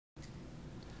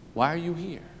Why are you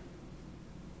here?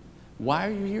 Why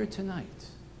are you here tonight?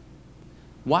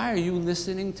 Why are you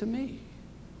listening to me?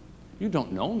 You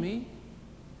don't know me.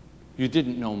 You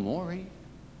didn't know Maury.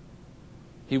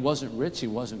 He wasn't rich, he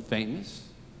wasn't famous.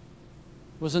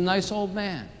 He was a nice old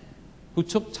man who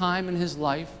took time in his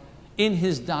life, in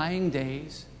his dying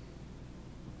days,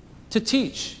 to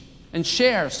teach and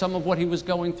share some of what he was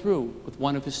going through with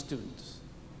one of his students.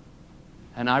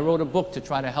 And I wrote a book to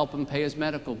try to help him pay his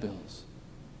medical bills.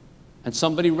 And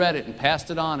somebody read it and passed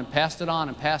it on and passed it on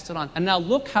and passed it on. And now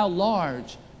look how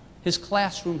large his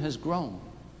classroom has grown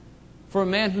for a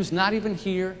man who's not even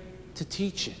here to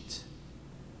teach it.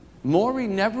 Maury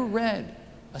never read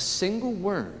a single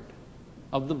word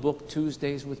of the book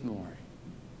Tuesdays with Maury.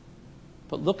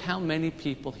 But look how many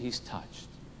people he's touched,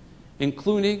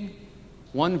 including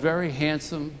one very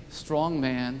handsome, strong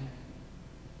man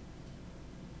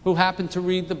who happened to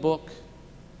read the book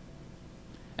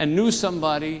and knew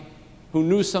somebody who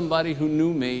knew somebody who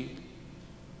knew me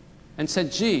and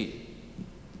said, gee,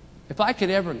 if I could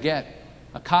ever get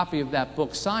a copy of that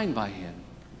book signed by him,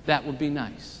 that would be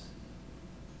nice.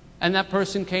 And that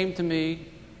person came to me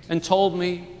and told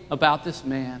me about this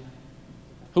man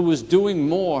who was doing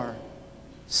more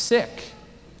sick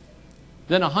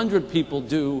than 100 people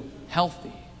do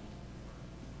healthy.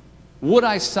 Would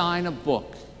I sign a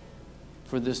book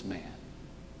for this man?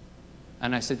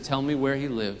 And I said, tell me where he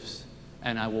lives,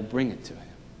 and I will bring it to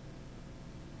him.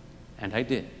 And I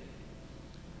did.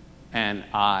 And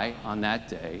I, on that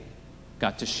day,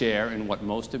 got to share in what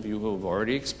most of you who have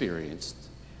already experienced,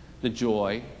 the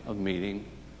joy of meeting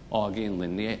Augie and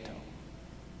Lynn Nieto.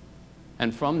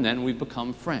 And from then, we've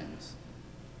become friends.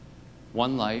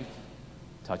 One life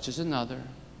touches another,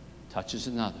 touches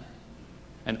another.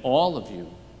 And all of you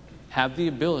have the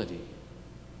ability,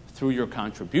 through your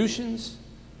contributions,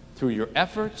 through your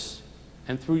efforts,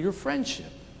 and through your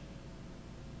friendship,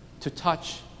 to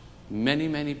touch many,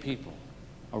 many people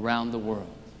around the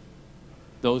world,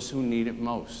 those who need it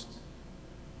most.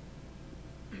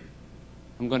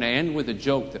 I'm going to end with a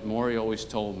joke that Maury always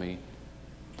told me.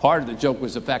 Part of the joke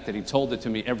was the fact that he told it to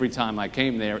me every time I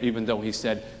came there, even though he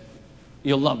said,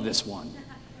 you'll love this one.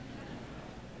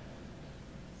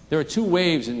 There are two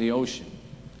waves in the ocean.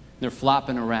 They're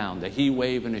flopping around, a he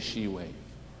wave and a she wave.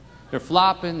 They're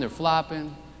flopping,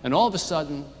 and all of a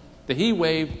sudden, the he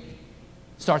wave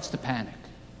starts to panic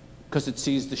because it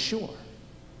sees the shore.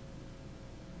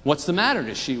 What's the matter,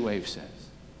 the she wave says.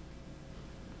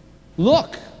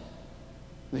 Look,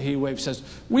 the he wave says,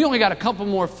 we only got a couple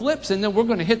more flips and then we're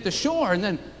going to hit the shore and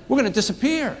then we're going to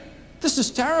disappear. This is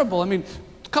terrible. I mean,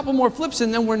 a couple more flips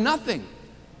and then we're nothing.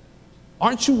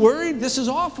 Aren't you worried? This is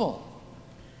awful.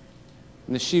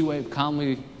 And the she wave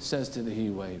calmly says to the he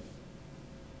wave,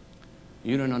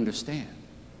 you don't understand.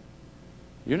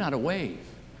 You're not a wave.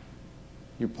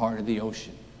 You're part of the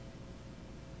ocean.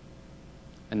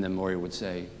 And then Maury would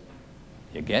say,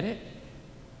 you get it?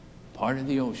 Part of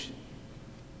the ocean.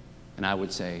 And I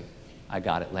would say, I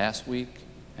got it last week,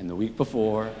 and the week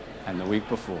before, and the week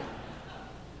before.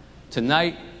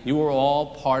 Tonight, you are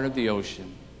all part of the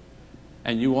ocean,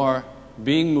 and you are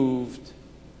being moved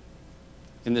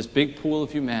in this big pool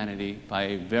of humanity by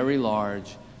a very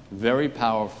large, very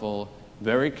powerful,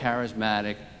 very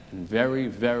charismatic, and very,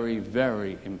 very,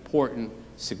 very important,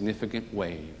 significant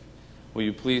wave. Will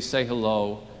you please say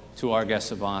hello to our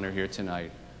guests of honor here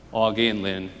tonight, Augie and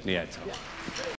Lynn Nieto. Yeah.